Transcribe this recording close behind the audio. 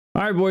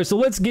All right, boys, so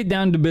let's get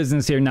down to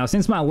business here. Now,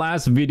 since my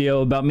last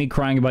video about me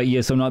crying about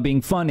ESO not being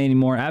fun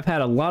anymore, I've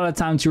had a lot of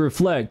time to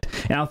reflect,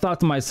 and I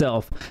thought to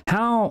myself,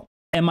 how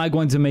am I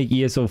going to make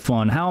ESO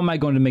fun? How am I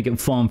going to make it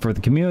fun for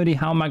the community?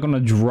 How am I going to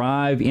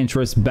drive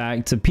interest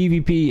back to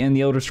PvP and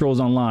the Elder Scrolls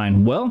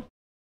Online? Well,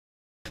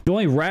 the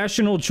only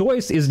rational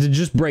choice is to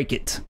just break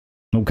it.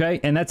 Okay,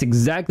 and that's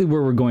exactly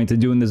what we're going to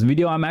do in this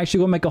video. I'm actually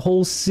going to make a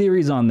whole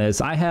series on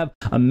this. I have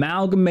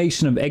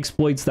amalgamation of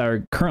exploits that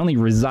are currently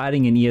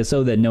residing in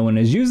ESO that no one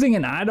is using,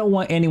 and I don't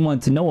want anyone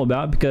to know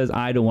about because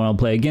I don't want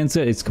to play against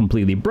it. It's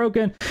completely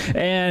broken,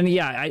 and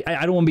yeah,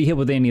 I don't want to be hit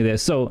with any of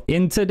this. So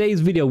in today's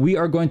video, we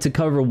are going to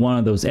cover one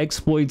of those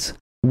exploits,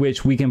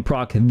 which we can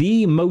proc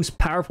the most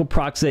powerful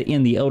proc set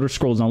in the Elder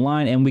Scrolls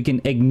Online, and we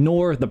can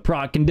ignore the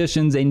proc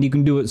conditions, and you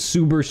can do it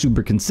super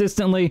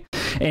consistently.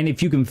 And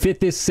if you can fit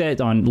this set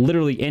on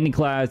literally any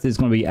class, it's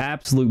going to be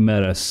absolute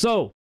meta.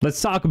 So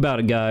let's talk about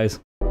it,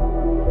 guys.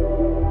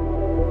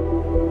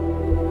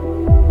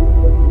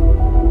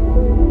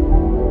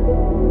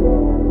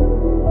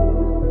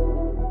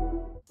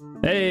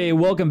 Hey,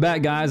 welcome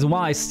back, guys. And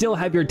while I still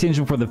have your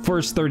attention for the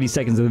first 30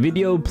 seconds of the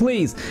video,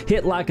 please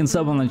hit like and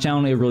sub on the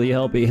channel. It really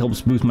helps. It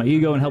helps boost my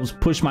ego and helps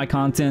push my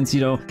contents,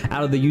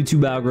 out of the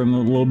YouTube algorithm a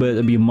little bit.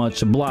 It'd be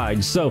much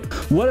obliged. So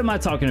what am I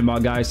talking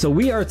about, guys? So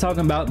we are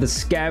talking about the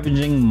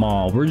scavenging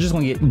maul. We're just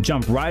going to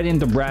jump right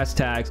into brass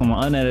tacks. I'm going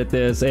to unedit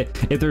this.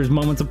 If there's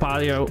moments of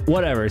audio,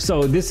 whatever.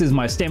 So this is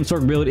my Stamp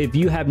Sork build. If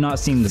you have not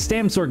seen the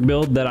Stamp Sork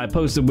build that I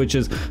posted, which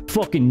is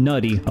fucking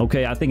nutty,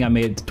 okay? I think I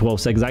made it to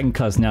 12 seconds. I can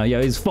cuss now. Yeah,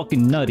 it's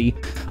fucking nutty.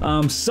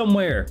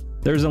 Somewhere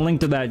there's a link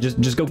to that.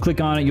 Just go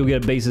click on it. You'll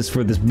get a basis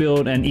for this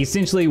build, and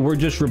essentially we're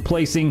just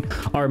replacing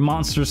our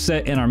monster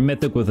set and our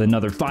mythic with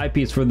another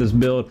 5-piece for this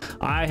build.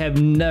 I have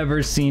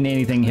never seen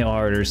anything hit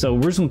harder, so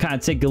we're just gonna kind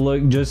of take a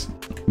look. Just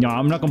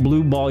I'm not gonna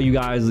blue ball you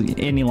guys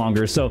any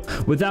longer. So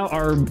without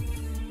our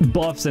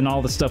buffs and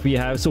all the stuff we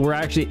have, so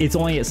it's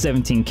only at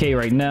 17k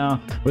right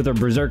now with our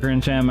berserker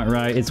enchantment,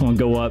 right? It's going to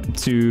go up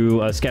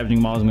to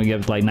scavenging maul is going to get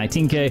up to like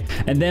 19k,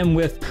 and then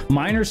with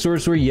minor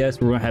sorcery,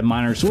 yes, we're going to have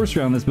minor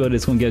sorcery on this build.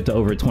 It's going to get to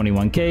over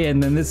 21k,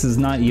 and then this is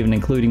not even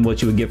including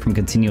what you would get from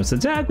continuous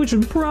attack, which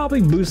would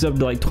probably boost up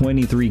to like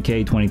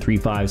 23k,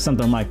 23.5,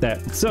 something like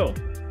that. So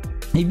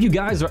if you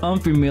guys are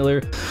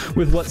unfamiliar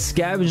with what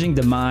scavenging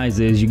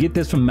demise is, you get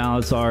this from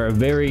Malatar, a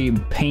very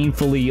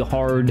painfully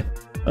hard,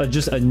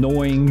 just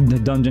annoying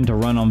dungeon to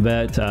run on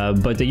vet,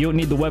 but you don't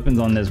need the weapons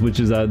on this,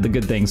 which is the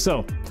good thing.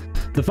 So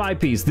the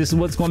 5-piece, this is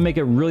what's going to make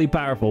it really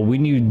powerful.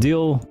 When you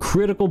deal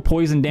critical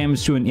poison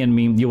damage to an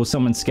enemy, you will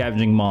summon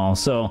scavenging maul.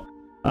 So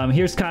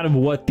here's kind of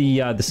what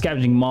the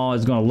scavenging maul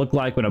is going to look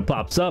like when it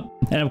pops up.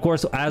 And of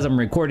course, as I'm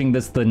recording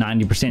this, the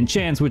 90%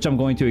 chance, which I'm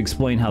going to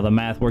explain how the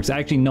math works.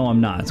 Actually, no, I'm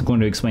not. I'm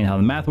going to explain how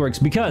the math works,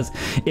 because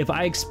if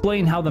I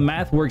explain how the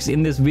math works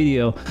in this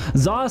video,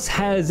 Zos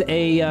has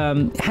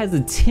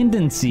a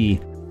tendency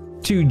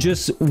to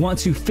just want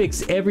to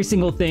fix every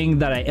single thing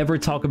that I ever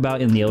talk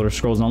about in the Elder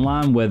Scrolls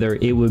Online, whether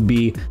it would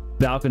be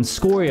Valken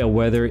Scoria,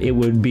 whether it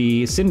would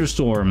be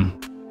Cinderstorm,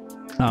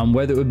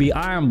 whether it would be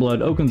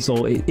Ironblood,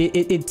 Oakensoul.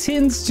 It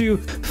tends to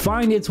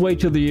find its way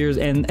to the ears,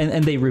 and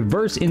they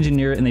reverse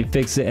engineer it, and they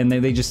fix it, and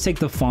they just take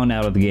the fun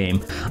out of the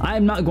game. I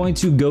am not going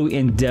to go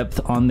in depth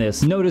on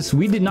this. Notice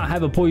we did not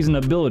have a poison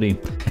ability,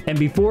 and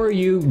before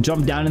you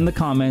jump down in the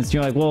comments,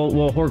 you're like, well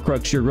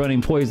Hoarcrux, you're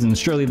running poison,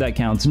 surely that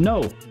counts.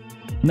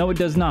 No, it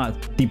does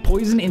not. The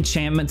poison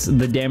enchantments,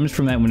 the damage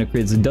from that when it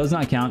crits, does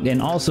not count.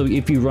 And also,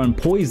 if you run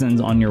poisons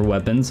on your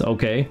weapons,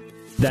 okay,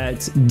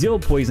 that deal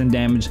poison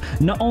damage,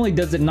 not only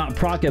does it not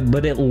proc it,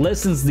 but it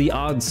lessens the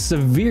odds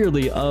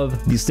severely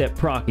of the set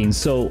procking.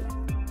 So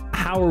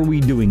how are we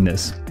doing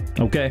this?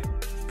 Okay,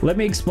 let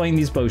me explain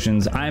these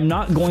potions. I'm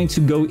not going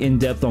to go in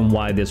depth on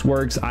why this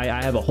works. I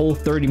have a whole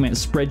 30-minute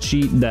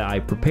spreadsheet that I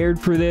prepared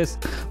for this,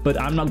 but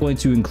I'm not going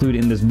to include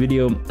in this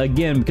video,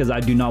 again, because I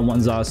do not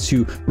want Zos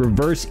to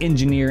reverse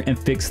engineer and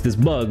fix this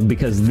bug,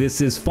 because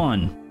this is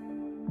fun.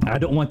 I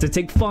don't want to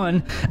take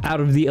fun out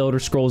of the Elder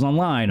Scrolls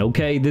Online,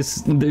 okay?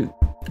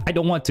 I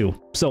don't want to,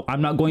 so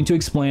I'm not going to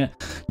explain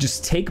it.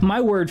 Just take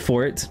my word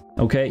for it,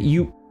 okay?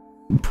 You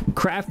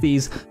craft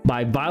these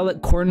by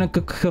Violet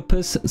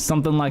Cornucopus,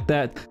 something like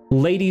that,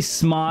 Lady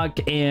Smock,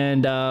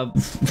 and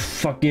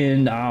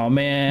fucking, oh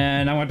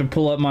man, I want to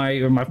pull up my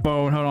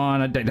phone. Hold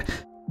on.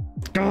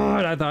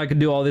 God, I thought I could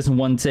do all this in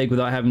one take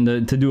without having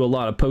to do a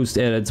lot of post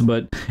edits,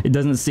 but it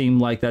doesn't seem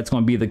like that's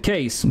going to be the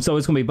case. So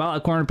it's going to be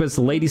Violet Cornucopus,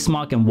 Lady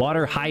Smock, and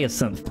Water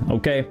Hyacinth.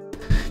 Okay,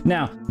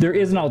 now there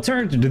is an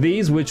alternative to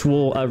these, which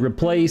will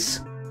replace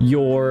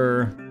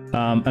your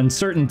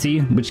uncertainty,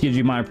 which gives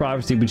you minor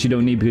prophecy, which you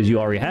don't need because you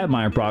already have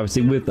minor prophecy,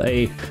 with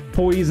a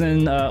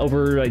poison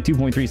over like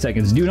 2.3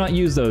 seconds. Do not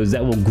use those.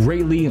 That will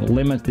greatly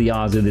limit the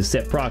odds of this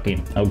set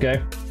procking.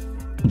 Okay,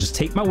 just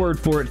take my word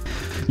for it.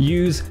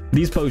 Use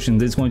these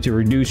potions. It's going to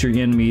reduce your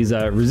enemies'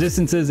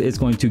 resistances. It's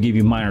going to give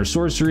you minor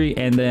sorcery.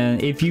 And then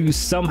if you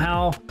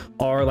somehow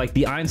are like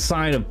the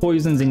Einstein of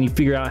poisons and you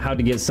figure out how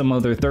to get some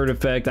other third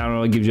effect, I don't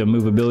know, it gives you a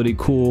movability,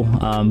 cool.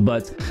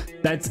 But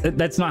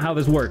that's not how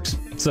this works.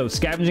 So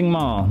Scavenging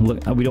Maw,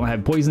 look, we don't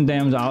have poison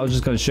damage. I was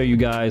just going to show you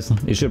guys.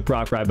 It should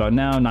proc right about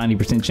now,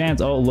 90%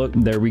 chance. Oh, look,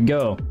 there we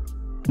go.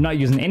 I'm not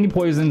using any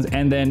poisons.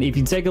 And then if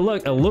you take a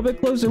look, a little bit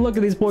closer look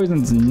at these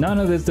poisons, none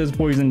of this does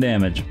poison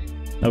damage.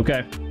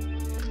 Okay.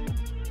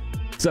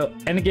 So,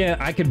 and again,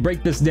 I could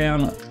break this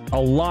down a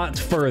lot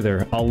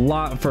further,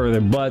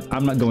 but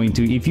I'm not going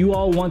to. If you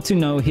all want to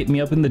know, hit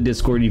me up in the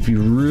Discord if you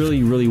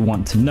really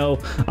want to know.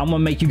 I'm gonna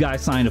make you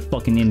guys sign a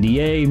fucking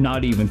NDA,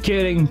 not even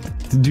kidding.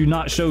 Do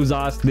not show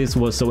Zos this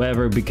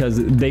whatsoever,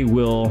 because they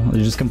will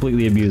just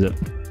completely abuse it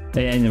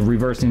and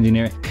reverse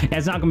engineer it. And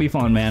it's not gonna be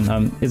fun,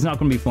 man. It's not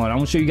gonna be fun. I'm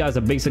gonna show you guys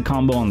a basic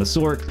combo on the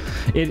sword.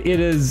 It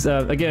is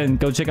again,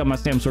 go check out my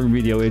stamp sword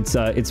video. It's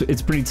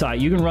pretty tight.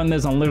 You can run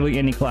this on literally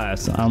any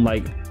class.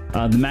 Like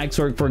the mag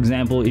sword, for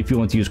example, if you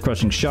want to use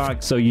crushing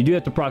shock. So you do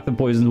have to proc the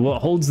poisons.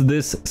 What holds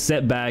this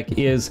setback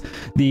is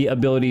the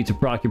ability to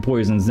proc your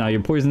poisons. Now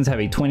your poisons have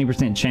a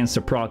 20% chance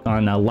to proc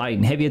on light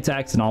and heavy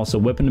attacks, and also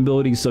weapon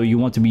abilities. So you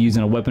want to be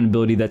using a weapon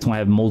ability that's going to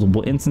have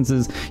multiple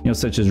instances, you know,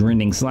 such as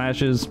rending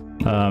slashes.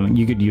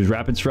 You could use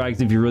rapid strikes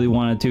if you really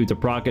wanted to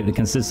proc it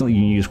consistently.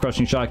 You can use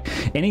crushing shock,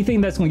 anything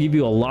that's going to give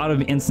you a lot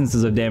of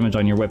instances of damage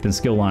on your weapon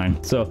skill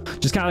line. So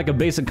just kind of like a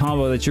basic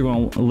combo that you're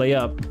going to lay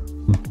up,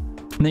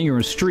 and then you're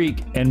gonna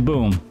streak, and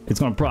boom, it's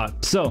gonna proc.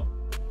 So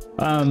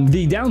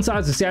the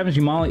downsides of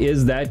Scavenging Maw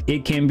is that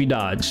it can be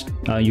dodged.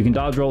 You can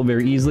dodge roll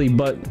very easily,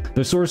 but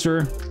the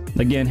sorcerer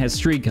again has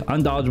streak,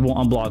 undodgeable,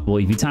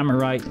 unblockable. If you time it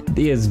right, it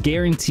is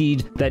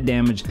guaranteed that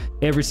damage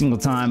every single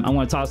time. I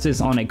want to toss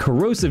this on a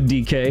corrosive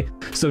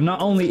DK. So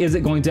not only is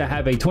it going to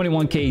have a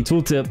 21k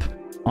tooltip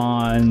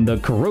on the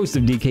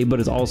corrosive DK, but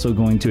it's also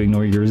going to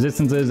ignore your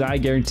resistances. I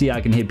guarantee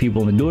I can hit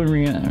people in the dueling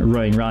arena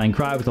running Rallying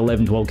Cry with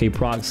 11-12k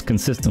procs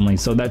consistently.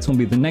 So that's going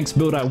to be the next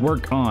build I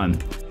work on.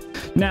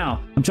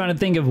 Now, I'm trying to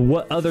think of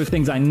what other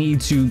things I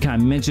need to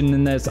kind of mention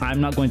in this.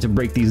 I'm not going to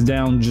break these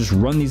down, just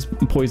run these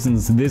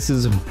poisons. This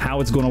is how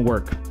it's going to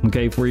work,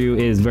 okay, for you.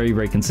 It is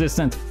very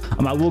consistent.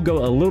 I will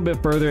go a little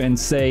bit further and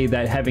say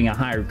that having a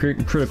higher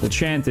critical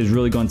chance is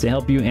really going to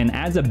help you. And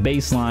as a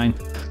baseline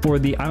for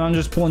the, I'm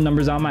just pulling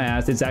numbers out of my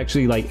ass, it's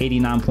actually like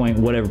 89 point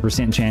whatever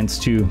 % chance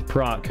to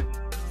proc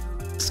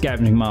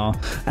Scavenging Maw.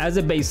 As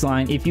a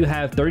baseline, if you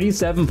have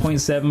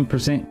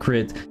 37.7%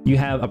 crit, you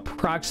have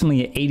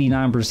approximately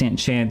an 89%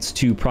 chance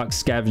to proc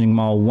Scavenging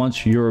Maw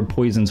once your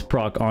poisons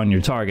proc on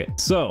your target.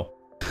 So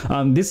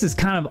this is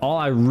kind of all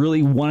I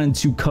really wanted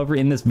to cover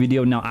in this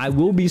video. Now I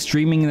will be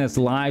streaming this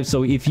live,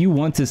 so if you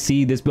want to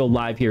see this build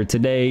live here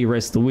today,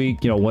 rest of the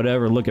week, you know,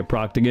 whatever, look at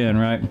proc again,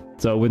 right?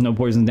 So with no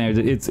poison damage,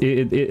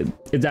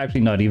 it's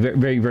actually nutty,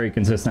 very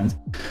consistent.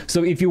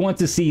 So if you want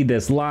to see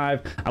this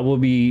live, I will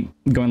be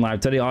going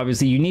live today.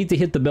 Obviously you need to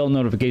hit the bell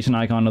notification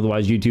icon,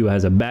 otherwise YouTube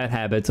has a bad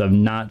habit of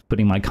not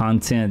putting my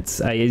content.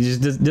 It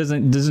just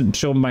doesn't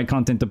show my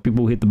content to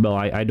people who hit the bell.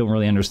 I don't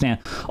really understand.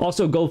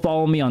 Also, go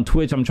follow me on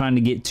Twitch. I'm trying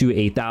to get to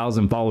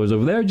 1,000 followers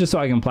over there, just so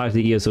I can apply to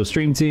the ESO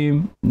stream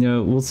team. You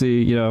know, we'll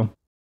see, you know.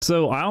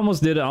 So I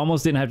almost did it. I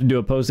almost didn't have to do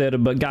a post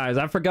edit, but guys,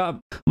 I forgot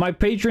my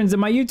patrons and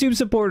my YouTube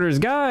supporters.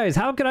 Guys,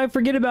 how could I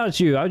forget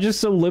about you? I was just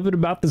so livid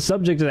about the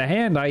subject at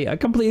hand. I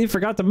completely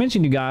forgot to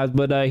mention you guys,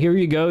 but here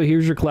you go.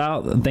 Here's your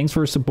clout. Thanks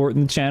for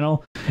supporting the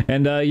channel.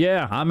 And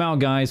yeah, I'm out,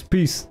 guys.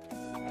 Peace.